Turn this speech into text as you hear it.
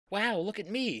Wow, look at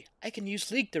me! I can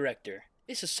use League Director.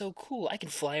 This is so cool. I can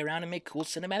fly around and make cool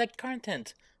cinematic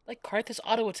content, like Karthus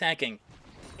auto-attacking.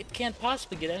 It can't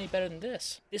possibly get any better than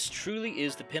this. This truly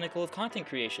is the pinnacle of content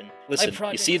creation. Listen,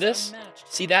 you see this?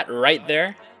 See that right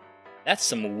there? That's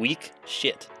some weak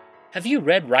shit. Have you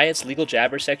read Riot's legal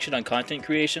jabber section on content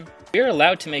creation? We are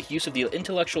allowed to make use of the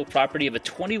intellectual property of a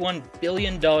 $21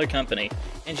 billion company,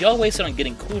 and y'all wasted on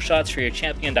getting cool shots for your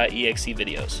champion.exe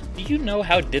videos. Do you know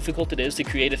how difficult it is to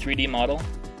create a 3D model?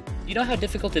 Do you know how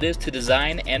difficult it is to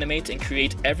design, animate, and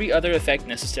create every other effect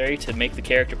necessary to make the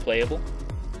character playable?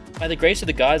 By the grace of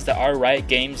the gods that are Riot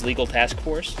Games' legal task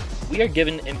force, we are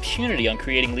given impunity on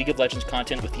creating League of Legends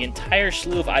content with the entire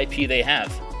slew of IP they have.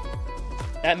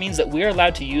 That means that we are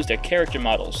allowed to use their character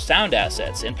models, sound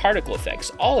assets, and particle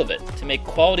effects, all of it, to make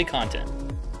quality content.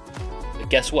 But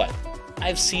guess what?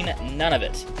 I've seen none of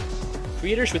it.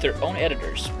 Creators with their own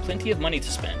editors, plenty of money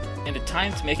to spend, and the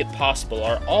time to make it possible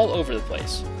are all over the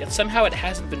place, yet somehow it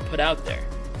hasn't been put out there.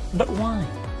 But why?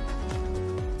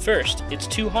 First, it's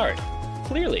too hard.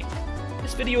 Clearly.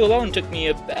 This video alone took me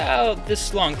about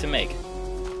this long to make.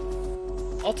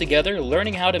 Altogether,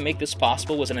 learning how to make this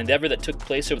possible was an endeavor that took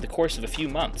place over the course of a few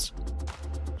months.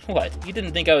 What, you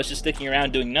didn't think I was just sticking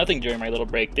around doing nothing during my little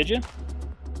break, did you?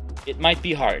 It might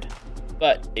be hard,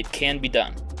 but it can be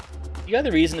done. The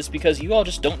other reason is because you all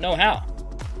just don't know how.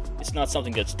 It's not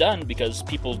something that's done because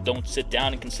people don't sit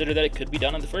down and consider that it could be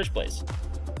done in the first place.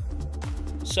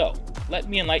 So, let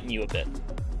me enlighten you a bit.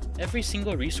 Every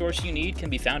single resource you need can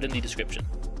be found in the description.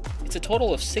 It's a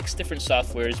total of 6 different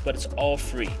softwares, but it's all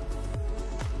free.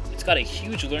 It's got a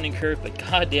huge learning curve, but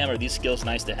goddamn are these skills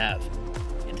nice to have.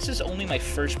 And this is only my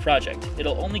first project.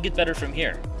 It'll only get better from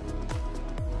here.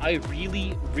 I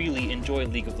really, really enjoy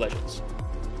League of Legends.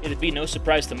 It'd be no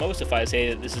surprise to most if I say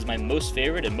that this is my most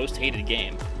favorite and most hated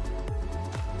game.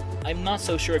 I'm not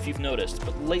so sure if you've noticed,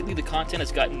 but lately the content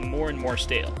has gotten more and more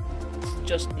stale. It's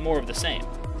just more of the same.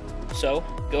 So,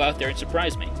 go out there and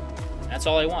surprise me. That's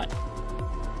all I want.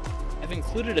 I've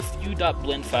included a few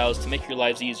 .blend files to make your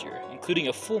lives easier, including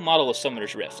a full model of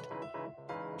Summoner's Rift.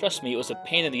 Trust me, it was a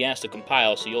pain in the ass to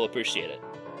compile, so you'll appreciate it.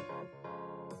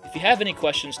 If you have any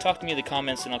questions, talk to me in the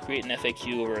comments and I'll create an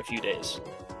FAQ over a few days.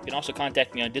 You can also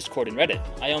contact me on Discord and Reddit.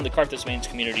 I own the Karthus mains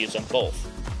communities on both.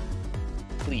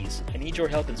 Please, I need your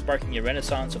help in sparking a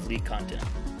renaissance of League content.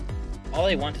 All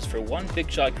I want is for one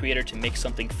big shot creator to make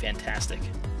something fantastic.